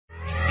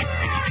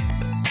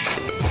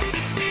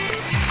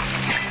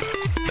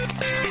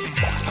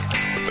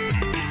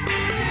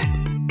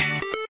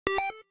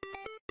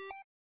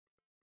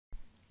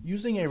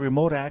Using a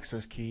remote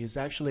access key is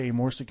actually a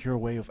more secure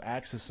way of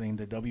accessing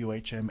the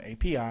WHM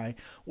API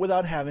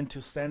without having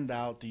to send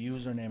out the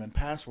username and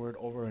password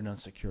over an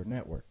unsecured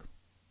network.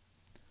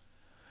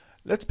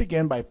 Let's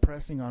begin by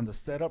pressing on the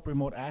Setup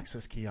Remote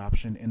Access Key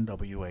option in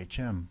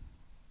WHM.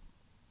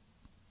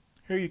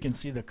 Here you can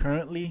see the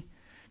currently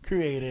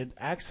created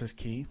access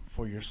key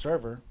for your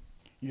server.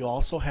 You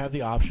also have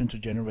the option to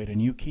generate a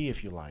new key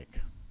if you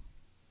like.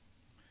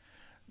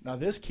 Now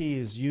this key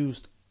is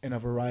used in a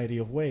variety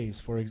of ways.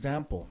 For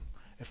example,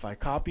 if I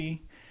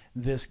copy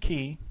this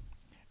key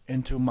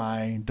into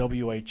my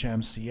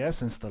WHM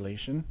CS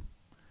installation,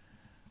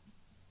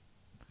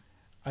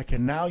 I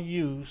can now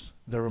use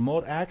the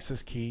remote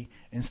access key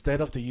instead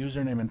of the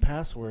username and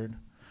password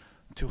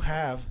to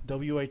have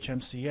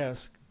WHM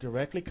CS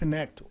directly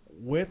connect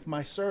with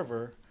my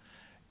server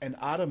and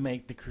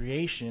automate the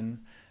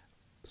creation,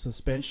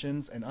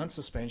 suspensions, and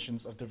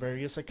unsuspensions of the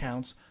various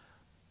accounts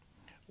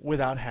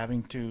without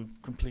having to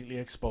completely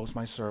expose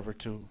my server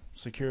to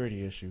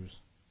security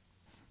issues.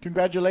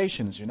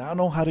 Congratulations, you now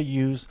know how to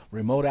use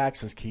remote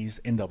access keys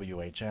in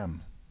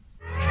WHM.